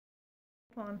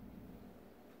On.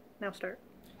 Now start.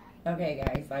 Okay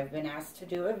guys, I've been asked to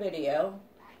do a video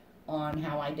on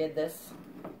how I did this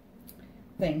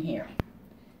thing here.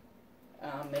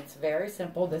 It's very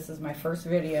simple. This is my first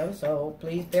video, so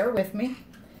please bear with me.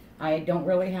 I don't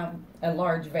really have a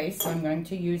large vase, so I'm going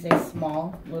to use a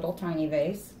small, little tiny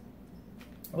vase,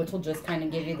 which will just kind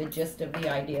of give you the gist of the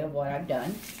idea of what I've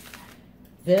done.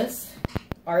 This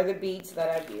are the beads that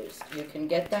I've used. You can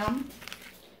get them,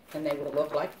 and they will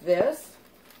look like this.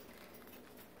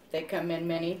 They come in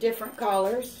many different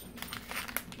colors.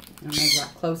 I don't know if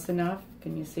that's close enough.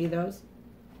 Can you see those?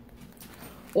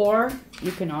 Or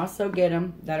you can also get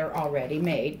them that are already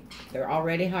made. They're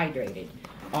already hydrated.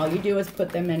 All you do is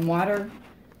put them in water,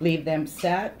 leave them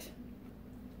set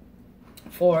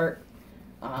for,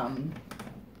 I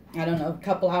don't know, a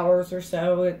couple hours or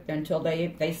so until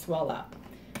they swell up.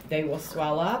 They will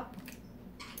swell up,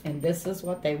 and this is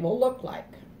what they will look like.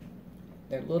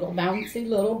 They're little bouncy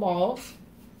little balls.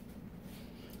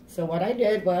 So what I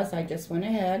did was I just went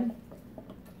ahead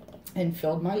and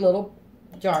filled my little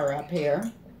jar up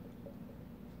here.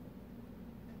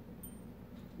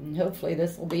 And hopefully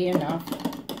this will be enough.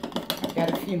 I've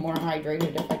got a few more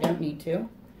hydrated if I don't need to.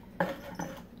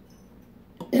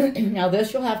 Now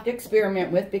this you'll have to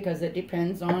experiment with because it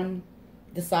depends on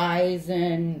the size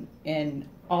and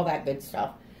all that good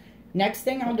stuff. Next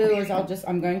thing I'll do is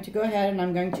I'm going to go ahead and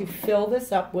I'm going to fill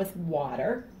this up with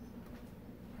water.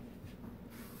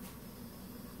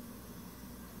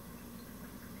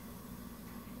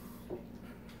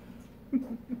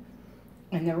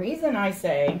 And the reason I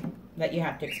say that you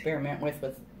have to experiment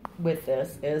with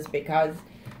this is because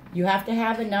you have to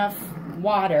have enough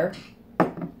water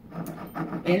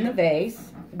in the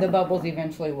vase. The bubbles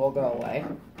eventually will go away.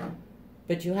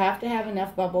 But you have to have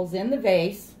enough bubbles in the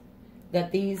vase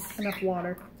that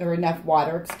enough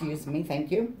water, excuse me,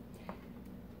 thank you.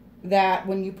 That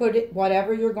when you put it,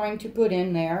 whatever you're going to put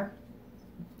in there,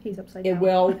 he's upside down. It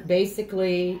will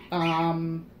basically,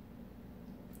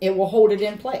 it will hold it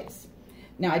in place.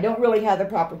 Now, I don't really have the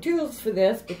proper tools for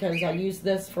this because I use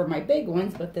this for my big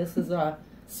ones, but this is a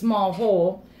small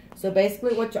hole. So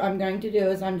basically what I'm going to do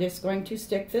is I'm just going to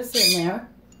stick this in there.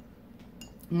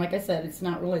 And like I said, it's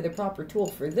not really the proper tool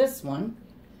for this one.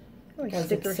 Because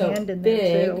stick your it's so hand in big.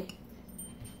 there too.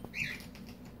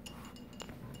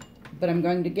 But I'm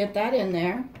going to get that in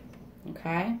there,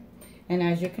 okay? And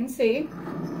as you can see,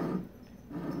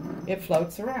 it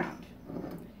floats around.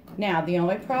 Now, the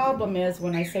only problem is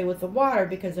when I say with the water,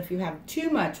 because if you have too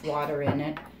much water in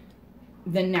it,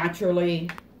 then naturally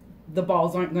the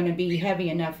balls aren't going to be heavy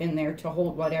enough in there to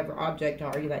hold whatever object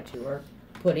are that you are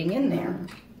putting in there.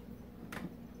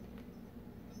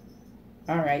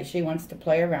 Alright, she wants to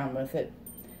play around with it.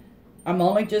 I'm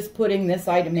only just putting this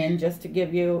item in just to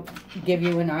give you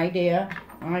an idea.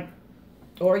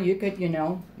 Or you could, you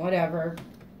know, whatever,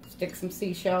 stick some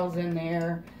seashells in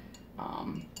there.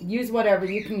 Use whatever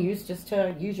you can use, just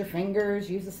to use your fingers,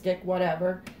 use a stick,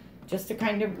 whatever, just to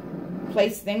kind of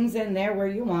place things in there where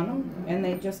you want them, and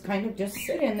they just kind of just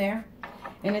sit in there,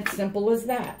 and it's simple as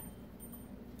that.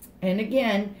 And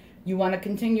again, you want to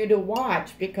continue to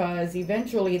watch because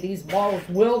eventually these balls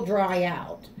will dry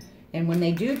out, and when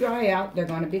they do dry out, they're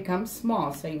going to become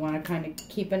small, so you want to kind of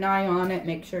keep an eye on it,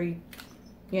 make sure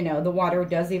you know the water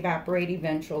does evaporate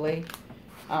eventually.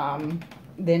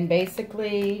 Then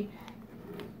basically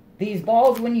these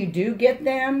balls, when you do get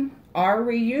them, are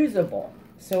reusable.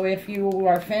 So if you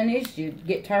are finished, you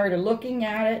get tired of looking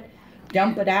at it,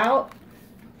 dump it out,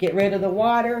 get rid of the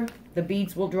water, the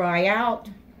beads will dry out,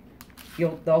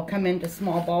 they'll come into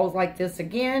small balls like this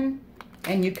again,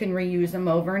 and you can reuse them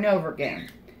over and over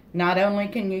again. Not only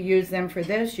can you use them for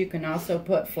this, you can also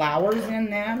put flowers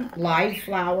in them. Live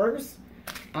flowers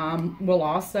will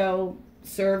also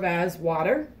serve as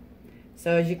water.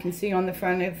 So as you can see on the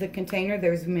front of the container,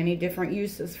 there's many different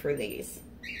uses for these.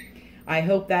 I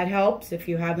hope that helps. If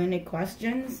you have any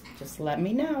questions, just let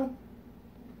me know.